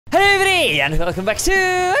Hello everybody, and welcome back to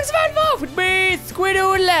MCProHosting with me, Squid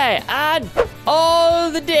and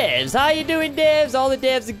all the devs. How you doing, devs? All the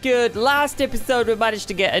devs are good. Last episode, we managed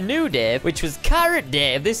to get a new dev, which was Carrot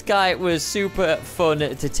Dev. This guy was super fun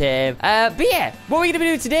to tame. But yeah, what we're going to be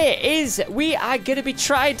doing today is we are going to be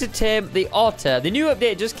trying to tame the otter. The new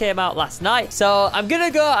update just came out last night, so I'm going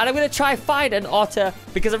to go and I'm going to try find an otter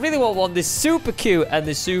because I really want one that's super cute and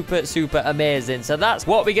that's super amazing. So that's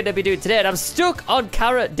what we're going to be doing today, and I'm stuck on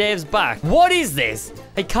Carrot Dev's back. What is this?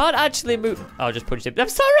 I can't actually move. Oh, I just punched him. I'm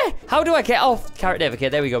sorry. How do I get off Carrot Dev? Okay,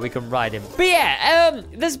 there we go. We can ride him. But yeah,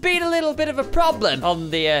 there's been a little bit of a problem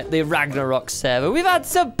on the Ragnarok server. We've had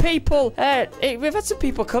some people.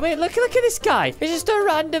 Come in. Look at this guy. It's just a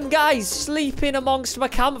random guy sleeping amongst my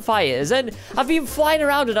campfires, and I've been flying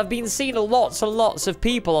around and I've been seeing lots and lots of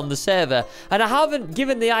people on the server, and I haven't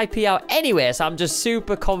given the IP out anyway, so I'm just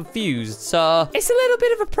super confused. So it's a little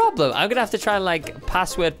bit of a problem. I'm gonna have to try and like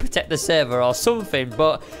password protect the server or something.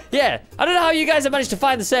 But yeah, I don't know how you guys have managed to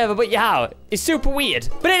find the server, but yeah, it's super weird.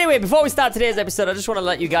 But anyway, before we start today's episode, I just want to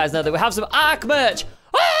let you guys know that we have some ARK merch.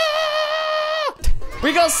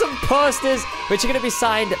 We got some posters, which are going to be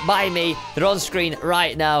signed by me. They're on screen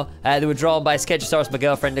right now. They were drawn by Skedosaurus, my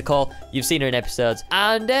girlfriend, Nicole. You've seen her in episodes.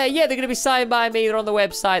 And yeah, they're going to be signed by me. They're on the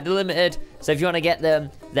website. They're limited. So if you want to get them,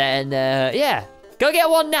 then yeah, go get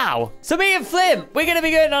one now. So me and Flim, we're going to be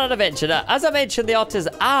going on an adventure. Now, as I mentioned, the otters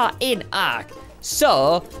are in ARK.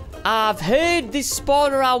 So I've heard they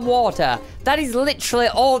spawn around water. That is literally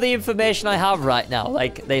all the information I have right now.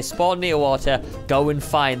 Like, they spawn near water. Go and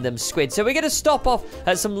find them, squid. So we're going to stop off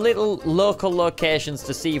at some little local locations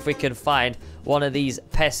to see if we can find one of these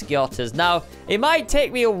pesky otters. Now, it might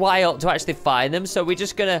take me a while to actually find them, so we're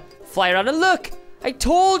just going to fly around. And look, I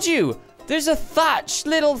told you. There's a thatched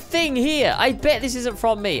little thing here. I bet this isn't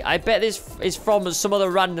from me. I bet this is from some other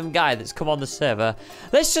random guy that's come on the server.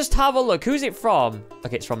 Let's just have a look. Who's it from?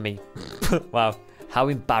 Okay, it's from me. Wow, how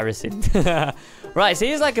embarrassing. Right, so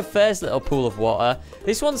here's like a first little pool of water.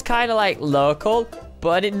 This one's kind of like local,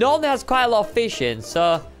 but it normally has quite a lot of fish in.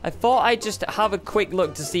 So I thought I'd just have a quick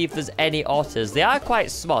look to see if there's any otters. They are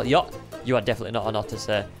quite small. You are definitely not an otter,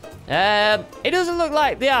 sir. It doesn't look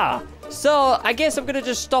like they are. So, I guess I'm going to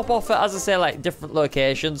just stop off at, as I say, like, different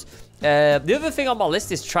locations. The other thing on my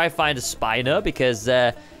list is try find a Spino because,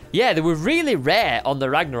 yeah, they were really rare on the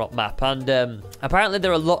Ragnarok map. And apparently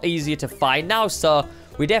they're a lot easier to find now. So,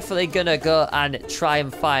 we're definitely going to go and try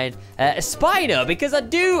and find a Spino because I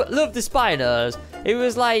do love the Spinos. It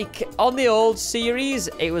was like, on the old series,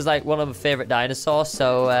 it was like one of my favorite dinosaurs.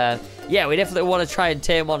 So, yeah, we definitely want to try and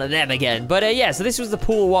tame one of them again. But, yeah, so this was the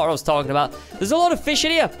pool of water I was talking about. There's a lot of fish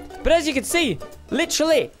in here. But as you can see,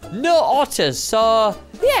 literally no otters. So,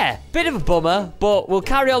 yeah, bit of a bummer. But we'll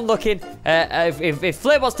carry on looking. If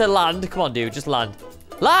Flame wants to land, come on, dude, just land.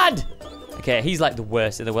 Land! Okay, he's like the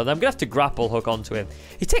worst in the world. I'm going to have to grapple hook onto him.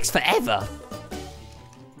 He takes forever.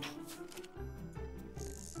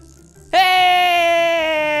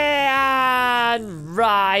 Hey! And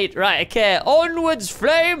right, okay. Onwards,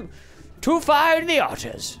 Flame, to find the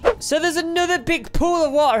otters. So there's another big pool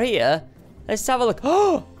of water here. Let's have a look.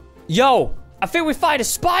 Oh! Yo, I think we find a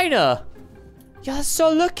Spino. Yeah, that's so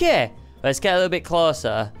lucky. Let's get a little bit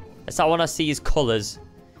closer. That's how I want to see his colors.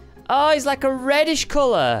 Oh, he's like a reddish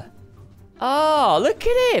color. Oh, look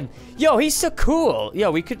at him. Yo, he's so cool.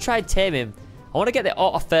 Yo, we could try and tame him. I want to get the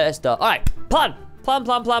otter first, though. All right, plan.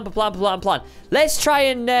 Let's try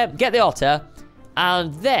and get the otter.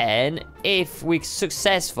 And then, if we're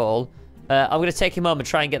successful, I'm going to take him home and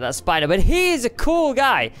try and get that Spino. But he is a cool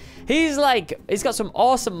guy. He's got some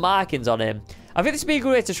awesome markings on him. I think this would be a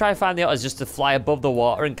good way to try and find the otters, just to fly above the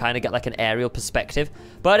water and kind of get like an aerial perspective.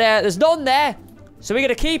 But there's none there. So we're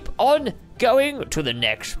going to keep on going to the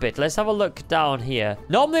next bit. Let's have a look down here.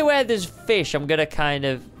 Normally where there's fish, I'm going to kind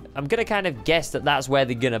of guess that that's where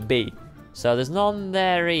they're going to be. So there's none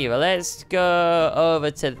there either. Let's go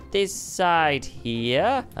over to this side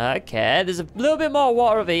here. Okay, there's a little bit more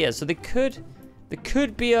water over here. So they could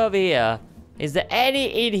be over here. Is there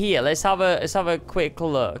any in here? Let's have a quick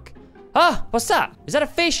look. Ah, what's that? Is that a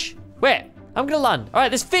fish? Wait, I'm gonna land. All right,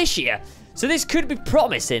 there's fish here. So this could be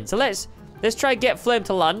promising. So let's try and get Flame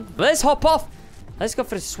to land. Let's hop off. Let's go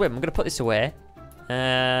for a swim. I'm gonna put this away.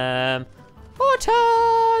 Otters.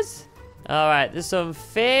 All right, there's some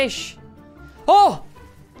fish. Oh,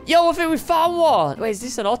 yo, I think we found one. Wait, is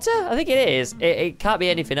this an otter? I think it is. It can't be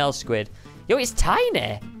anything else, Squid. Yo, it's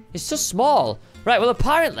tiny. It's so small. Right, well,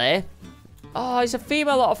 apparently... Oh, it's a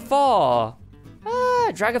female otter 4.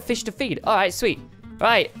 Ah, dragonfish to feed. All right, sweet.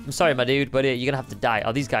 Right, I'm sorry, my dude, but you're going to have to die.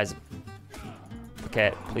 Oh, these guys...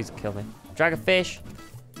 Okay, please kill me. Dragonfish.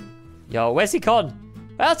 Yo, where's he gone?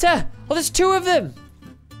 Otter! Oh, there's 2 of them!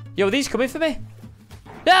 Yo, are these coming for me?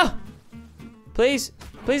 No! Please.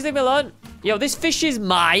 Please leave me alone. Yo, this fish is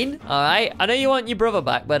mine, alright? I know you want your brother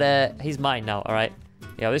back, but he's mine now, alright?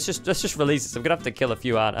 Yeah, let's just release this. I'm gonna have to kill a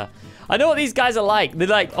few, aren't I? I know what these guys are like. They,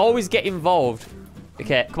 like, always get involved.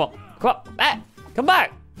 Okay, come on. Come on. Ah, come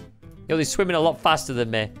back! Yo, they're swimming a lot faster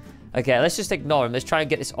than me. Okay, let's just ignore him. Let's try and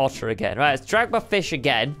get this otter again. Right, let's drag my fish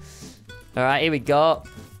again. Alright, here we go.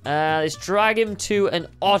 Let's drag him to an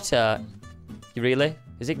otter. You really?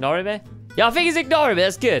 Is he ignoring me? Yeah, I think he's ignoring me.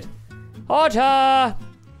 That's good. Otter!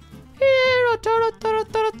 Here, otter, otter,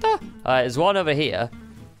 otter, otter. Alright, there's one over here.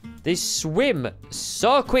 They swim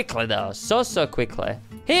so quickly, though. So quickly.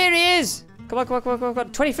 Here he is! Come on, come on, come on, come on, come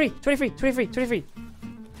on. 23, 23, 23, 23.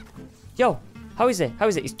 Yo, how is it? How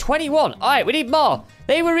is it? He's 21. Alright, we need more.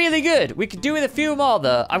 They were really good. We could do with a few more,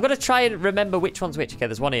 though. I'm going to try and remember which one's which. Okay,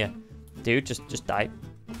 there's one here. Dude, just die.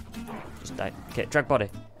 Just die. Okay, drag body.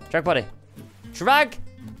 Drag body. Drag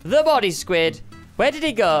the body, squid. Where did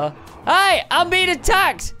he go? Hey, I'm being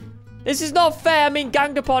attacked. This is not fair. I'm being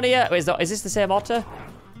ganged upon here. Wait, is this the same otter?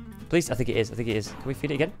 Please, I think it is. I think it is. Can we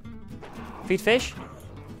feed it again? Feed fish?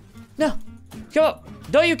 No. Come on.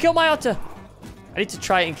 Don't you kill my otter. I need to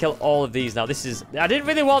try and kill all of these now. This is... I didn't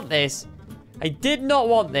really want this. I did not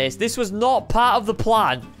want this. This was not part of the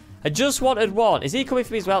plan. I just wanted one. Is he coming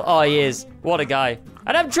for me as well? Oh, he is. What a guy.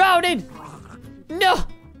 And I'm drowning. No.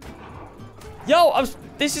 Yo,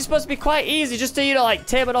 this is supposed to be quite easy just to, you know, like,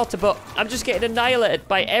 tame an otter, but I'm just getting annihilated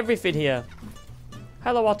by everything here.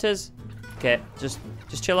 Hello, otters. Okay, just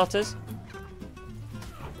chill, otters.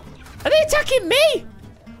 Are they attacking me?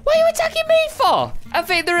 What are you attacking me for? I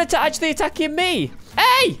think they're actually attacking me.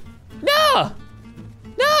 Hey! No!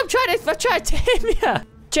 No, I'm trying to tame you.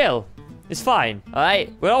 Chill. It's fine, all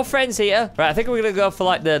right? We're all friends here. Right, I think we're going to go for,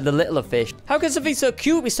 like, the littler fish. How can something so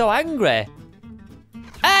cute be so angry?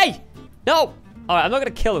 Hey! No! All right, I'm not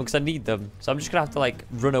going to kill them because I need them. So I'm just going to have to, like,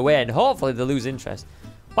 run away. And hopefully they lose interest.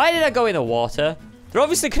 Why did I go in the water? They're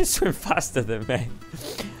obviously going to swim faster than me.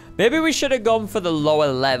 Maybe we should have gone for the lower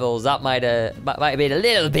levels. That might have been a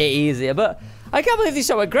little bit easier. But I can't believe they're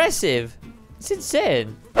so aggressive. It's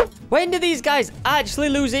insane. When do these guys actually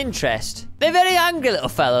lose interest? They're very angry little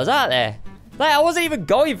fellows, aren't they? Like, I wasn't even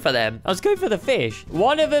going for them. I was going for the fish.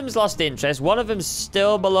 One of them's lost interest. One of them's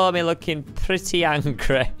still below me looking pretty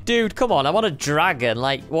angry. Dude, come on. I want a dragon.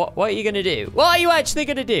 Like, what are you going to do? What are you actually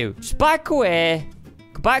going to do? Just back away.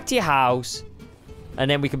 Go back to your house.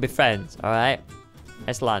 And then we can be friends, all right?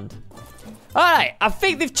 Let's land. All right, I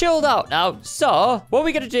think they've chilled out now. So, what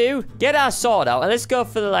we're going to do, get our sword out. And let's go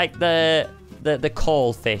for, the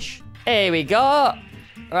coal fish. Here we go.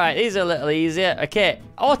 All right, these are a little easier. Okay,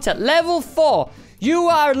 otter, level 4. You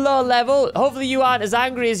are low level. Hopefully you aren't as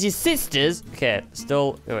angry as your sisters. Okay,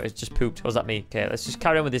 still, oh, it's just pooped. What does that mean? Okay, let's just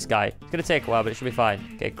carry on with this guy. It's going to take a while, but it should be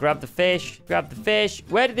fine. Okay, grab the fish. Grab the fish.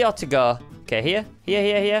 Where did the otter go? Okay, here.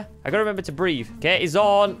 Here. I got to remember to breathe. Okay, he's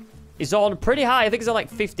on. He's on pretty high. I think he's on like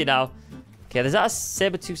 50 now. Okay, there's that a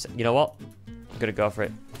saber-tooth. You know what? I'm going to go for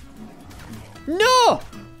it. No!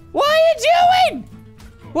 What are you doing?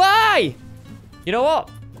 Why? You know what?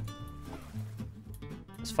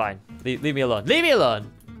 It's fine. Leave me alone. Leave me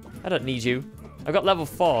alone. I don't need you. I've got level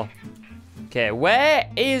 4. Okay, where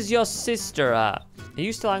is your sister at? Are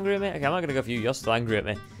you still angry at me? Okay, I'm not going to go for you. You're still angry at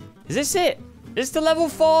me. Is this it? Is this the level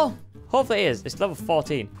 4? Hopefully it is. It's level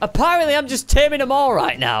 14. Apparently, I'm just taming them all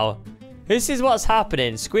right now. This is what's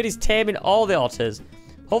happening. Squid is taming all the otters.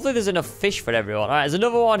 Hopefully, there's enough fish for everyone. All right, there's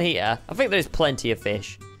another one here. I think there's plenty of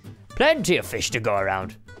fish. Plenty of fish to go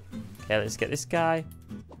around. Okay, let's get this guy.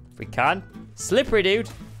 If we can. Slippery, dude.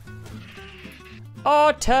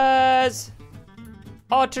 Otters.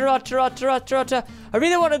 Otter. I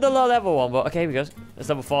really wanted the low level one, but okay, here we go. That's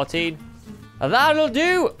level 14. And that'll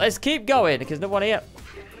do. Let's keep going. There's no one here.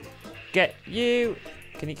 Get you.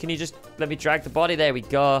 Can you just let me drag the body? There we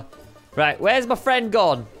go. Right, where's my friend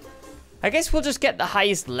gone? I guess we'll just get the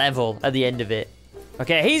highest level at the end of it.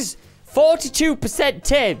 Okay, he's 42%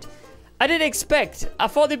 tamed. I didn't expect. I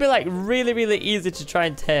thought they'd be like really easy to try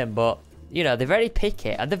and tame, but you know, they're very picky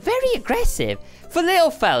and they're very aggressive. For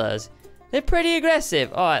little fellas, they're pretty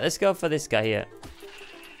aggressive. All right, let's go for this guy here.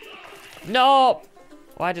 No.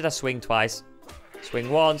 Why did I swing twice? Swing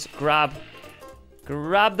once, grab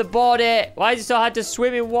the body. Why is it so hard to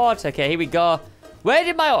swim in water? Okay, here we go. Where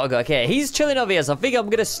did my otter go? Okay, he's chilling over here, so I think I'm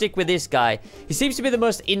going to stick with this guy. He seems to be the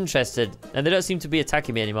most interested, and they don't seem to be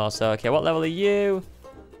attacking me anymore. So, okay, what level are you?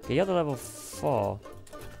 Okay, you're the level 4.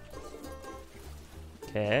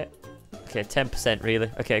 Okay. Okay, 10%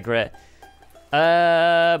 really. Okay, great.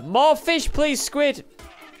 More fish, please, squid.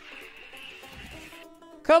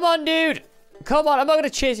 Come on, dude. Come on, I'm not going to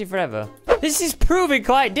chase you forever. This is proving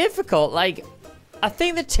quite difficult. Like, I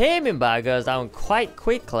think the taming bar goes down quite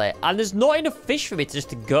quickly. And there's not enough fish for me to just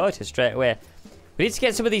to go to straight away. We need to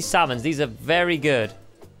get some of these salmons. These are very good.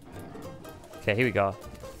 Okay, here we go.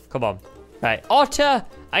 Come on. Right, Otter,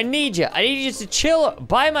 I need you. I need you to chill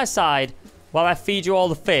by my side while I feed you all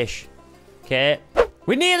the fish. Okay.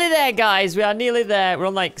 We're nearly there, guys. We are nearly there. We're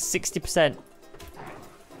on like 60%.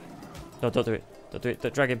 No, don't do it. Don't do it.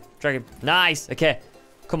 Don't drag him. Drag him. Nice. Okay.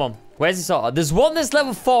 Come on. Where's this Otter? There's one that's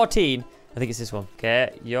level 14. I think it's this one.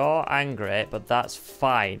 Okay. You're angry, but that's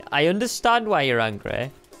fine. I understand why you're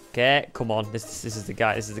angry. Okay. Come on. This is the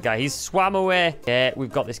guy. This is the guy. He's swam away. Okay.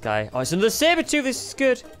 We've got this guy. Oh, it's another saber-tooth. This is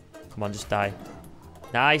good. Come on. Just die.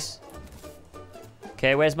 Nice.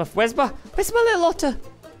 Okay. Where's my little Otter?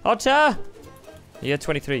 Otter. You're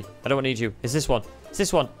 23. I don't need you. It's this one. It's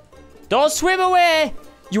this one. Don't swim away.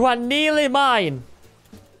 You are nearly mine.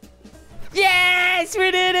 Yes,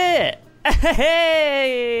 we did it.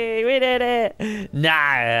 Hey, we did it.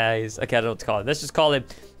 Nice. Okay, I don't know what to call him. Let's just call him.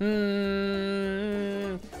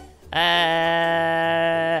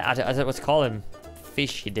 I don't know what to call him.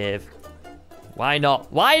 Fishy Dave. Why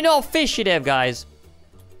not? Why not Fishy Dave, guys?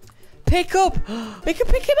 Pick up. We can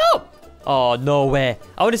pick him up. Oh, no way.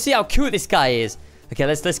 I want to see how cute this guy is. Okay,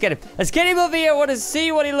 let's get him. Let's get him over here. I want to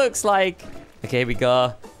see what he looks like. Okay, here we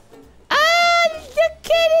go. Ah, look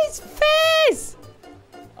at his face.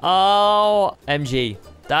 Oh, MG.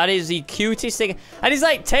 That is the cutest thing. And his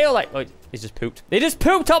like tail, like, oh, he's just pooped. He just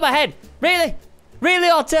pooped on my head. Really? Really,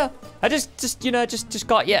 Otter? I just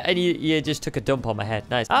got you, and you just took a dump on my head.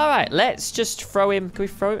 Nice. All right, let's just throw him. Can we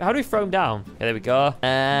throw him? How do we throw him down? Okay, there we go.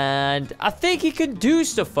 And I think he can do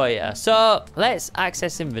stuff for you. So let's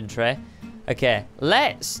access inventory. Okay,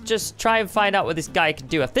 let's just try and find out what this guy can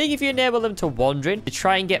do. I think if you enable them to wandering, they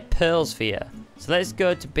try and get pearls for you. So let's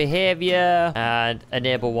go to behavior and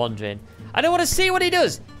enable wandering. I don't want to see what he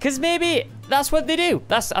does, because maybe that's what they do.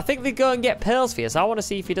 I think they go and get pearls for you, so I want to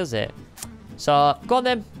see if he does it. So, go on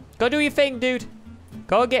then. Go do your thing, dude.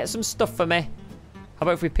 Go get some stuff for me. How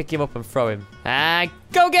about if we pick him up and throw him?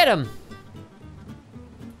 Go get him.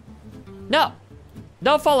 No.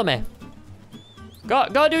 Don't follow me.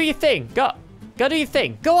 Go do your thing. Go do your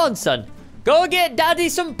thing. Go on, son. Go get daddy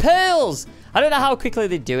some pearls. I don't know how quickly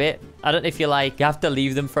they do it. I don't know if you have to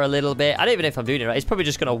leave them for a little bit. I don't even know if I'm doing it right. He's probably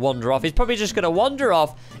just going to wander off. He's probably just going to wander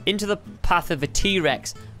off into the path of a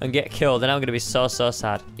T-Rex and get killed. And I'm going to be so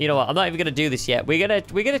sad. You know what? I'm not even going to do this yet. We're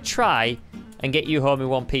gonna try and get you home in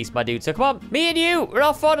one piece, my dude. So come on. Me and you, we're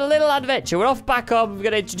off on a little adventure. We're off back home. We're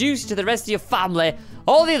going to introduce you to the rest of your family.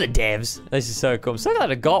 All the other devs. This is so cool. I'm so glad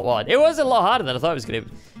I got one. It was a lot harder than I thought it was going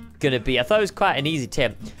to be. I thought it was quite an easy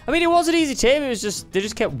tame. I mean, it was an easy tame. It was just, they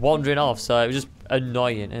just kept wandering off. So it was just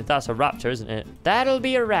annoying. And that's a raptor, isn't it? That'll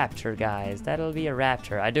be a raptor, guys. That'll be a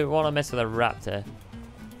raptor. I don't want to mess with a raptor.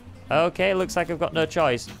 Okay, looks like I've got no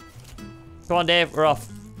choice. Come on, Dave. We're off.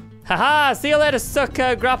 Haha, see you later,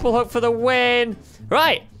 sucker. Grapple hook for the win.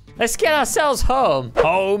 Right. Let's get ourselves home.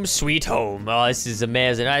 Home, sweet home. Oh, this is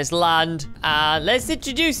amazing. Nice land. And let's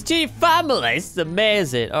introduce you to your family. This is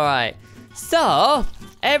amazing. All right. So,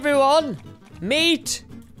 everyone, meet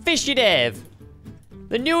Fishy Dave.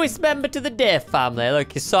 The newest member to the Dave family.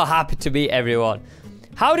 Look, he's so happy to meet everyone.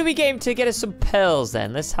 How do we get him to get us some pearls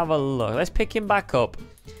then? Let's have a look. Let's pick him back up.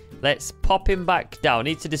 Let's pop him back down.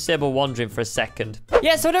 Need to disable wandering for a second.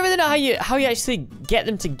 Yeah, so I don't really know how you actually get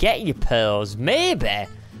them to get you pearls. Maybe.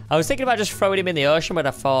 I was thinking about just throwing him in the ocean, but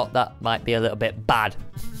I thought that might be a little bit bad.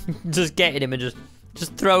 Just getting him and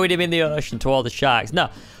just throwing him in the ocean to all the sharks. No,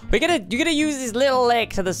 you're gonna use this little lake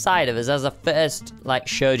to the side of us, as I first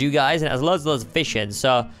showed you guys, and it has loads of fish in.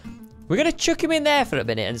 So we're gonna chuck him in there for a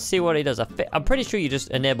minute and see what he does. I'm pretty sure you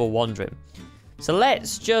just enable wandering. So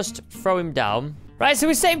let's just throw him down. Right, so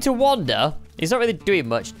we set him to wander. He's not really doing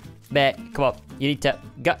much. Mate, come on, you need to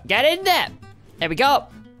get in there. There we go.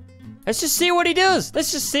 Let's just see what he does.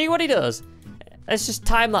 Let's just see what he does. Let's just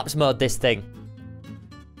time-lapse mode this thing.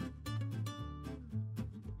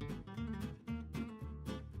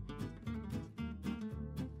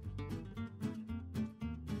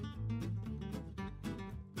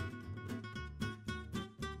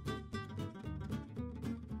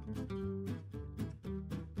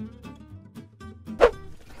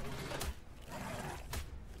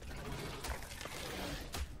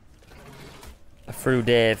 I threw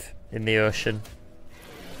Dave in the ocean,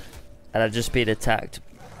 and I've just been attacked,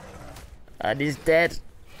 and he's dead.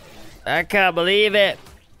 I can't believe it.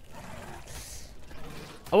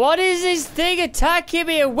 What is this thing attacking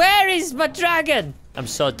me? Where is my dragon? I'm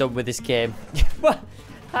so done with this game.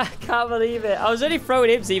 I can't believe it. I was only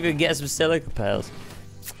throwing him to even get some silica pearls.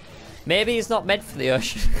 Maybe he's not meant for the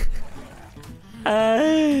ocean.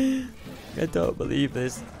 I don't believe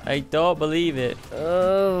this. I don't believe it.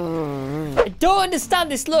 I don't understand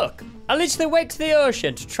this look. I literally went to the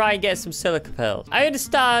ocean to try and get some silica pearls. I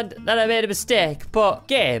understand that I made a mistake, but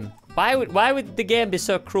game, why would the game be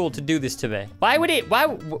so cruel to do this to me? I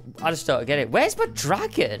just don't get it. Where's my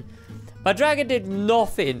dragon? My dragon did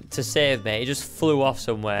nothing to save me. It just flew off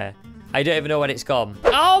somewhere. I don't even know when it's gone.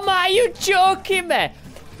 Oh my, are you joking me?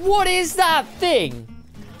 What is that thing?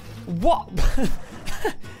 What?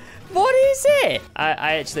 What is it?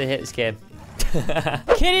 I actually hate this game.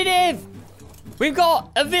 Kitty Dave! We've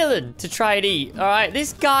got a villain to try and eat, all right?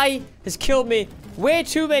 This guy has killed me way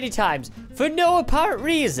too many times for no apparent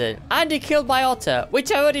reason. And he killed my otter,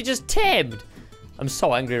 which I already just tamed. I'm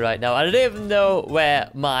so angry right now. I don't even know where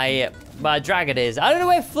my dragon is. I don't know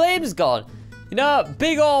where Flame's gone. You know,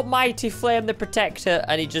 big almighty Flame the Protector,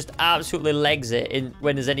 and he just absolutely legs it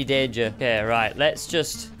when there's any danger. Okay, right. Let's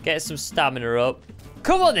just get some stamina up.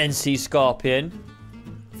 Come on then, Sea Scorpion.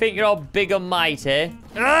 Think you're all big and mighty.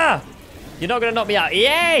 Ah! You're not going to knock me out.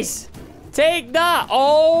 Yes! Take that.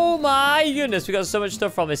 Oh, my goodness. We got so much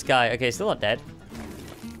stuff from this guy. Okay, still not dead.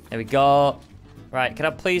 There we go. Right, can I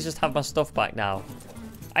please just have my stuff back now?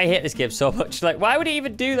 I hate this game so much. Like, why would he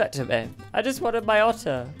even do that to me? I just wanted my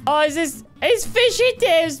otter. Oh, is Fishy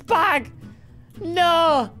Dave's bag?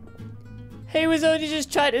 No. He was only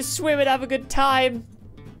just trying to swim and have a good time.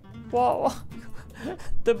 What?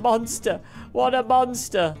 The monster. What a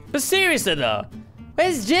monster. But seriously, though.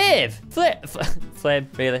 Where's Dave? Flame,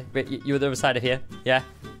 really? You're the other side of here? Yeah?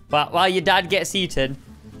 While your dad gets eaten,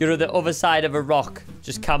 you're on the other side of a rock,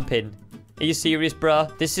 just camping. Are you serious, bro?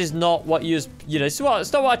 This is not what it's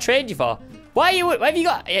not what I trained you for. Why have you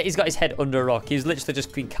got... Yeah, he's got his head under a rock. He's literally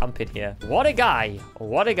just been camping here. What a guy.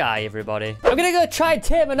 What a guy, everybody. I'm gonna go try and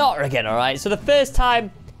tame an otter again, all right? So the first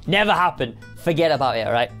time never happened. Forget about it,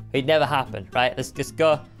 all right? It never happened, right? Let's just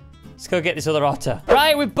go... Let's go get this other otter.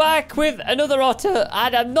 Right, we're back with another otter,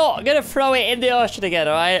 and I'm not gonna throw it in the ocean again,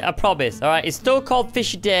 all right? I promise, all right? It's still called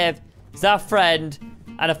Fishy Dave. It's our friend,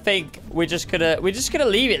 and I think we're just gonna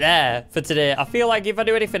leave it there for today. I feel like if I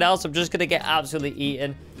do anything else, I'm just gonna get absolutely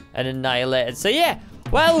eaten and annihilated. So yeah,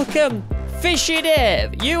 welcome, Fishy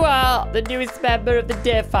Dave. You are the newest member of the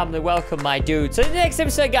Dave family. Welcome, my dude. So in the next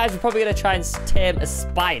episode, guys, we're probably gonna try and tame a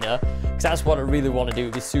spider. That's what I really want to do.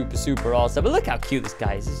 It'd be super, super awesome. But look how cute this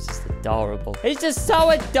guy is. He's just adorable. He's just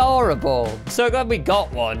so adorable. So glad we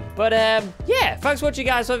got one. But, yeah. Thanks for watching,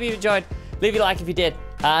 guys. Hope you enjoyed. Leave a like if you did.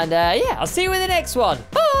 And, yeah, I'll see you in the next one.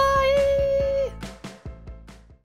 Bye!